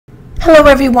Hello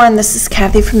everyone, this is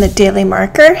Kathy from the Daily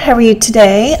Marker. How are you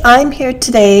today? I'm here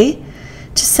today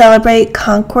to celebrate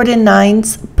Concord and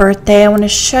Nine's birthday. I want to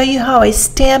show you how I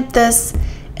stamped this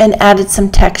and added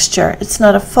some texture. It's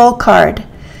not a full card.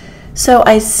 So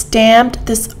I stamped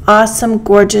this awesome,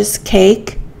 gorgeous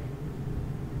cake,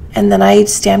 and then I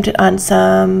stamped it on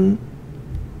some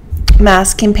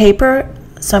masking paper.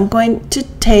 So I'm going to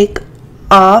take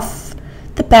off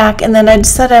the back, and then I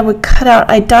decided I would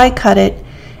I die cut it,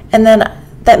 and then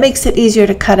that makes it easier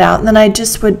to cut out. And then I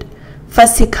just would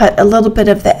fussy cut a little bit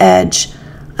of the edge.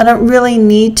 I don't really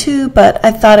need to, but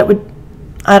I thought it would,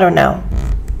 I don't know.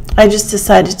 I just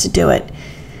decided to do it.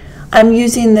 I'm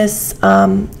using this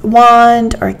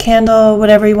wand or candle,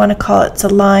 whatever you want to call it. It's a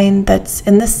line that's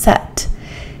in the set.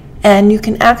 And you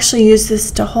can actually use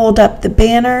this to hold up the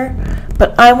banner,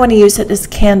 but I want to use it as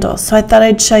candles. So I thought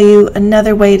I'd show you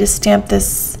another way to stamp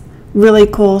this really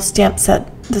cool stamp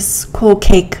set, this cool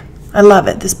cake. I love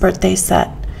it, this birthday set.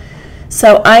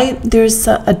 So there's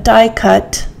a die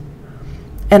cut,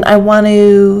 and I want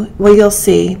to, well, you'll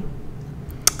see.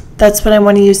 That's what I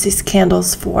want to use these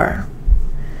candles for.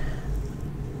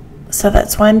 So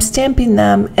that's why I'm stamping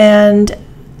them. And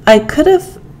I could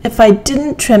have, if I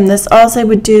didn't trim this, all I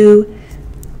would do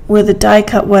where the die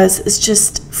cut was is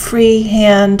just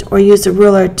freehand or use a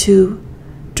ruler to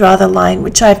draw the line,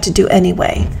 which I have to do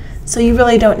anyway. So you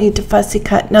really don't need to fussy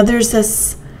cut. Now there's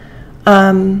this,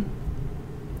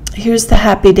 here's the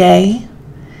happy day,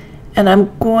 and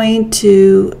I'm going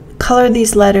to color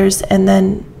these letters and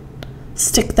then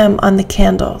stick them on the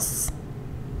candles.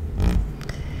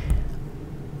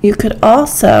 You could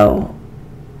also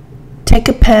take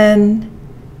a pen.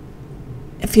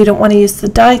 If you don't want to use the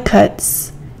die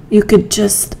cuts, you could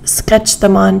just sketch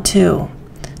them on too.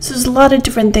 So there's a lot of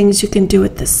different things you can do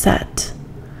with this set.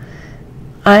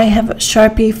 I have a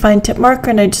Sharpie fine tip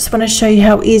marker, and I just want to show you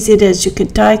how easy it is. You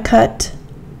could die cut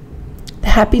the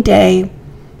happy day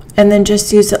and then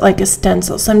just use it like a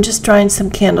stencil. So I'm just drawing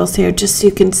some candles here just so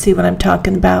you can see what I'm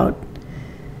talking about.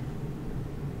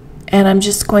 And I'm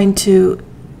just going to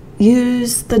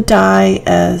use the die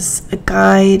as a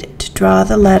guide to draw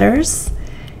the letters.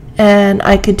 And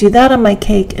I could do that on my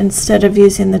cake instead of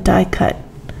using the die cut.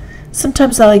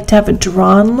 Sometimes I like to have a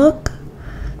drawn look,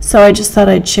 so I just thought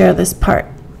I'd share this part.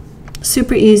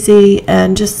 Super easy,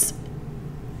 and just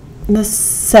this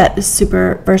set is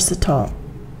super versatile.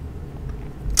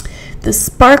 The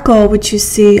sparkle, which you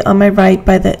see on my right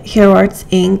by the Hero Arts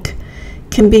ink,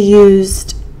 can be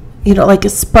used, you know, like a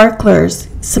sparklers.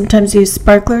 Sometimes you use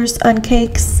sparklers on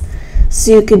cakes.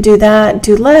 So you could do that,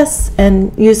 do less,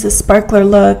 and use a sparkler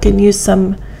look, and use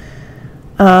some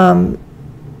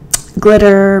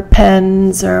glitter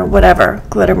pens or whatever,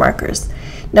 glitter markers.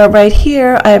 Now right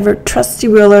here I have a trusty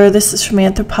ruler. This is from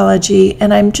Anthropologie,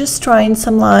 and I'm just drawing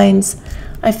some lines.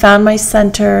 I found my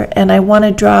center, and I want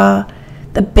to draw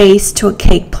the base to a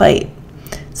cake plate.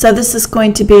 So this is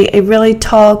going to be a really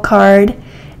tall card,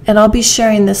 and I'll be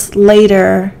sharing this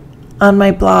later on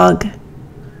my blog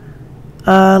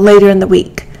later in the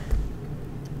week.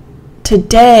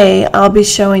 Today I'll be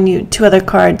showing you two other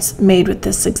cards made with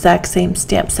this exact same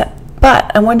stamp set,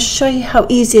 but I want to show you how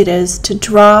easy it is to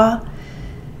draw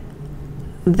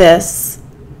this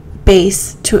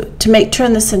base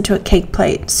turn this into a cake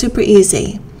plate. Super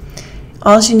easy.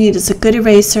 All you need is a good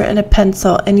eraser and a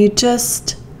pencil, and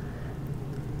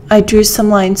I drew some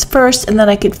lines first, and then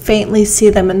I could faintly see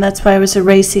them, and that's why I was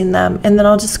erasing them. And then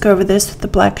I'll just go over this with the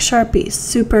black Sharpie.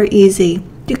 Super easy.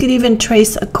 You could even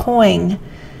trace a coin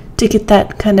to get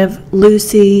that kind of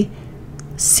loosey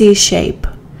C shape.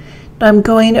 Now I'm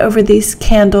going over these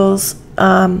candles.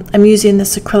 I'm using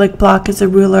this acrylic block as a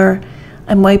ruler.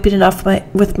 I'm wiping it off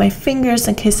with my fingers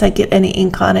in case I get any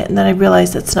ink on it, and then I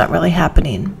realize that's not really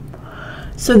happening.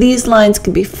 So these lines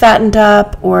can be fattened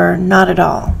up or not at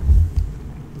all.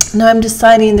 Now I'm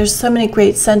deciding, there's so many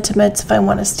great sentiments if I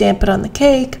want to stamp it on the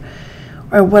cake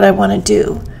or what I want to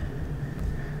do.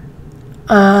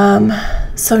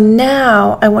 So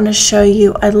now I want to show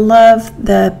you, I love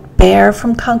the bear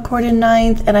from Concord and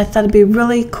Ninth, and I thought it'd be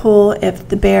really cool if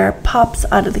the bear pops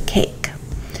out of the cake.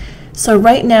 So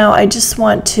right now I just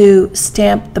want to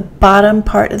stamp the bottom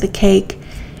part of the cake,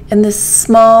 and this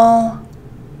small,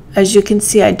 as you can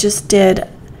see I just did,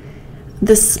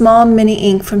 this small mini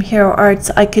ink from Hero Arts,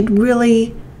 I could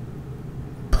really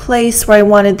place where I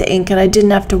wanted the ink, and I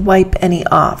didn't have to wipe any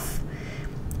off.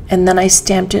 And then I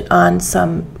stamped it on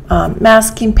some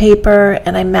masking paper,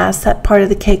 and I masked that part of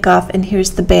the cake off, and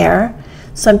here's the bear.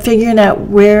 So I'm figuring out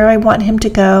where I want him to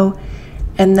go,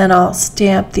 and then I'll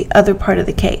stamp the other part of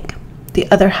the cake, the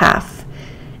other half.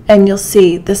 And you'll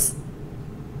see this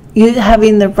you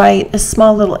having a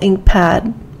small little ink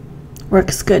pad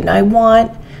works good. And I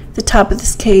want the top of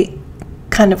this cake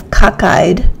kind of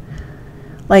cockeyed,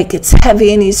 like it's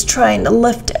heavy and he's trying to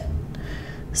lift it.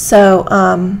 So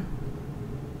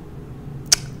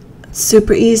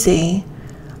super easy.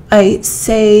 I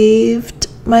saved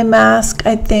my mask,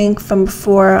 I think, from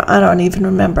before. I don't even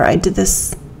remember. I did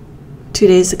this 2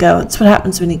 days ago. It's what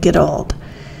happens when you get old.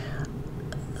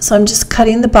 So I'm just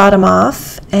cutting the bottom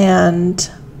off, and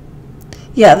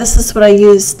yeah, this is what I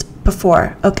used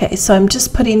before. Okay, so I'm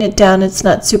just putting it down. It's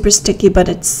not super sticky, but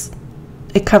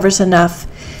it covers enough.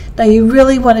 Now you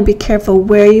really want to be careful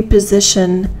where you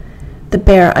position the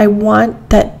bear. I want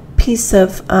that piece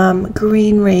of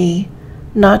greenery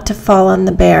not to fall on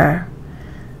the bear.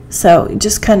 So you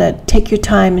just kind of take your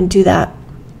time and do that.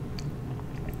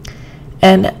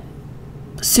 And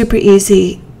super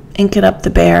easy inking up the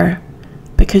bear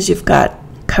because you've got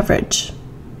coverage.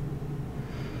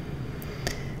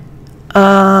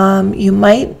 You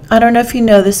might, I don't know if you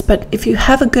know this, but if you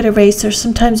have a good eraser,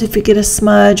 sometimes if you get a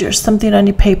smudge or something on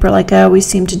your paper, like I always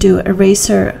seem to do,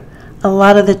 eraser a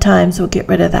lot of the times will get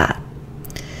rid of that.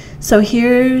 So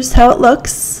here's how it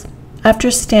looks after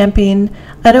stamping.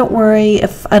 I don't worry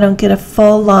if I don't get a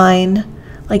full line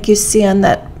like you see on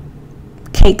that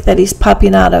cake that he's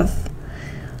popping out of.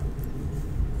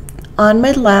 On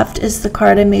my left is the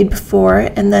card I made before,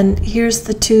 and then here's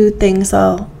the two things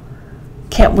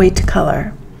can't wait to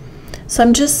color. So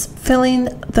I'm just filling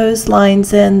those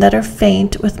lines in that are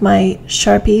faint with my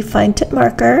Sharpie fine tip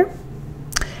marker.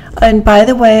 And by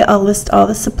the way, I'll list all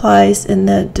the supplies in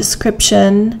the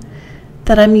description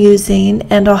that I'm using,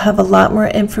 and I'll have a lot more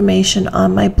information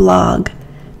on my blog,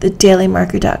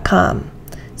 thedailymarker.com.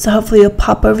 So hopefully you'll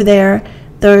pop over there.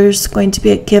 There's going to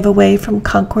be a giveaway from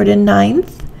Concord and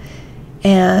 9th,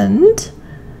 and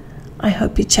I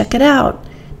hope you check it out.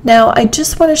 Now I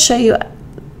just want to show you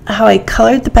how I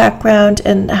colored the background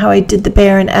and how I did the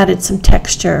bear and added some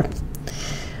texture.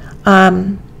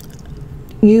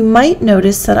 You might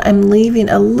notice that I'm leaving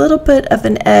a little bit of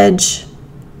an edge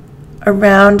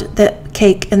around the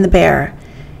cake and the bear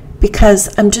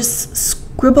because I'm just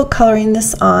scribble coloring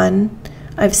this on.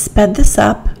 I've sped this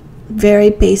up, very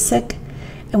basic,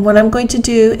 and what I'm going to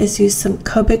do is use some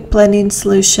Copic blending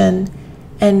solution,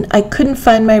 and I couldn't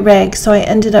find my rag, so I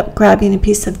ended up grabbing a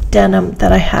piece of denim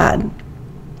that I had,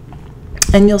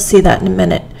 and you'll see that in a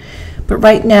minute. But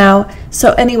right now,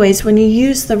 so anyways, when you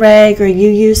use the rag or you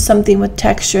use something with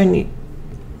texture and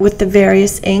with the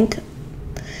various ink,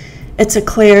 it's a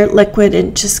clear liquid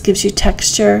and just gives you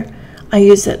texture. I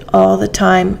use it all the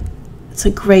time. It's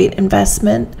a great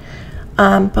investment.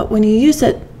 But when you use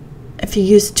it, if you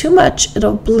use too much,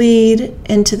 it'll bleed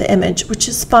into the image, which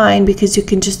is fine because you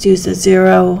can just use a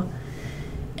zero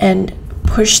and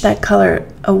push that color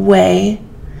away.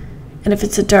 And if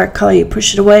it's a dark color, you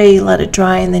push it away, you let it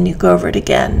dry, and then you go over it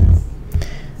again.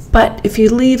 But if you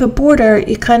leave a border,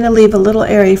 you kind of leave a little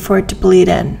area for it to bleed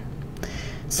in.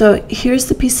 So here's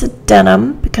the piece of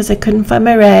denim because I couldn't find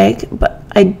my rag, but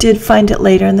I did find it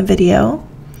later in the video.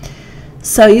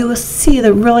 So you will see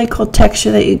the really cool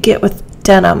texture that you get with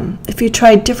denim. If you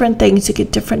try different things, you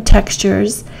get different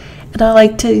textures. And I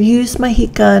like to use my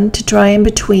heat gun to dry in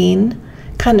between,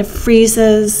 kind of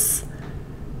freezes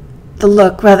the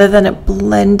look rather than it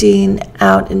blending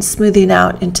out and smoothing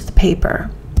out into the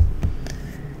paper.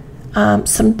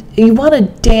 You want a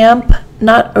damp,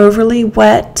 not overly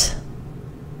wet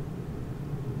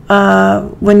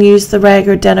when you use the rag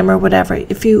or denim or whatever.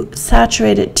 If you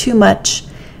saturate it too much,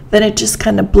 then it just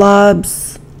kind of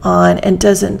blobs on and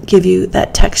doesn't give you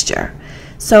that texture.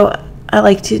 So I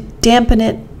like to dampen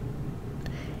it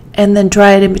and then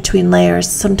dry it in between layers,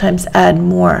 sometimes add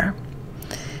more.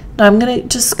 Now I'm going to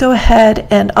just go ahead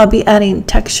and I'll be adding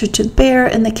texture to the bear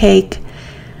and the cake.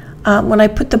 When I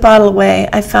put the bottle away,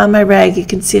 I found my rag. You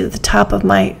can see it at the top of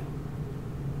my,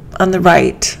 on the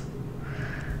right.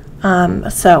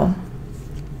 So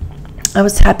I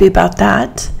was happy about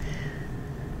that.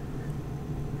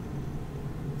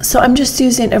 So I'm just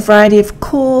using a variety of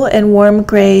cool and warm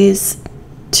grays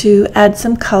to add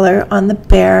some color on the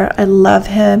bear. I love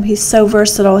him. He's so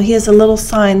versatile. He has a little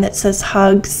sign that says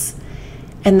hugs.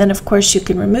 And then, of course, you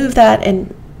can remove that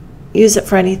and use it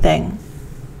for anything.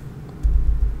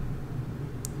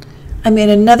 I made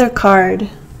another card.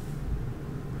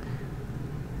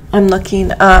 I'm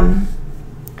looking,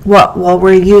 well,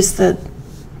 we use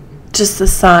just the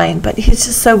sign, but he's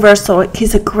just so versatile.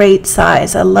 He's a great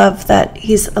size. I love that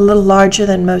he's a little larger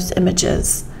than most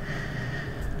images.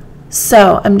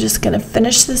 So I'm just going to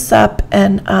finish this up,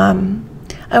 and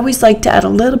I always like to add a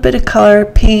little bit of color,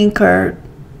 pink or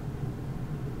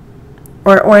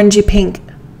orangey pink,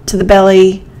 to the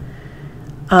belly.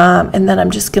 And then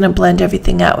I'm just going to blend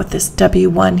everything out with this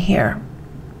W1 here.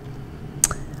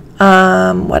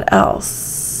 What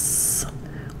else?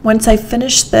 Once I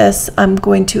finish this, I'm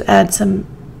going to add some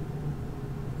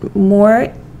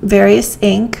more various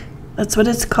ink, that's what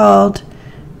it's called,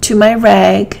 to my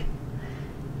rag.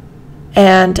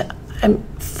 And I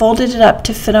folded it up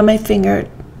to fit on my finger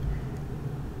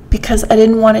because I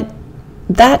didn't want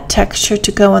that texture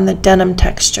to go on the denim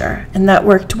texture, and that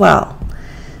worked well.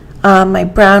 My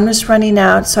brown was running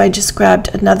out, so I just grabbed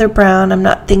another brown. I'm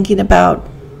not thinking about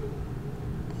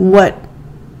what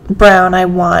brown I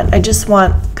want. I just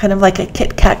want kind of like a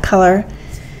Kit Kat color.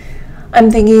 I'm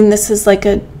thinking this is like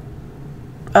a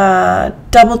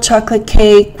double chocolate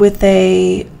cake with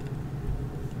a,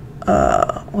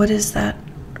 what is that?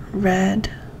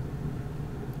 Red.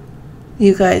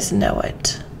 You guys know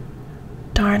it.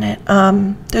 Darn it.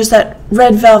 There's that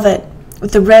red velvet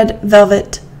with the red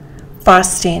velvet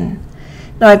frosting.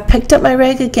 Now I've picked up my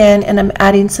rag again and I'm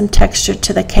adding some texture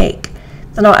to the cake.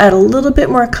 Then I'll add a little bit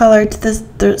more color to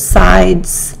the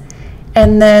sides,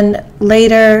 and then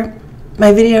later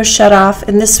my video shut off,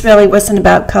 and this really wasn't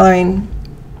about coloring.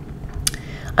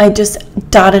 I just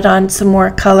dotted on some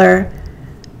more color,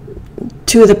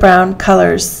 two of the brown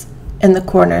colors in the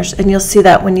corners, and you'll see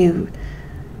that when you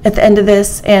at the end of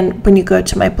this and when you go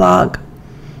to my blog.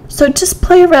 So just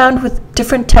play around with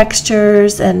different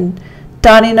textures and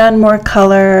dotting on more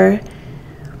color.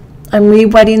 I'm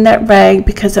re-wetting that rag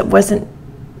because it wasn't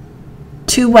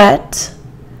too wet.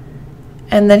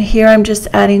 And then here I'm just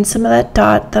adding some of that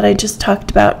dot that I just talked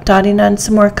about, dotting on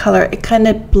some more color. It kind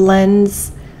of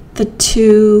blends the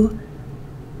two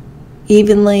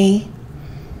evenly.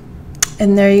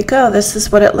 And there you go. This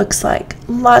is what it looks like.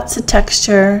 Lots of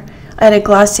texture. I added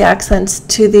glossy accents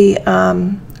to the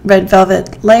red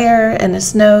velvet layer and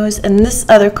his nose, and this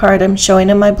other card I'm showing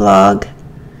in my blog.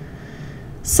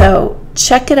 So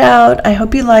check it out. I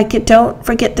hope you like it. Don't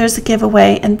forget there's a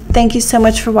giveaway, and thank you so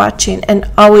much for watching, and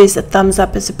always a thumbs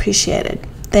up is appreciated.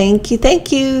 Thank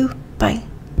you. Bye.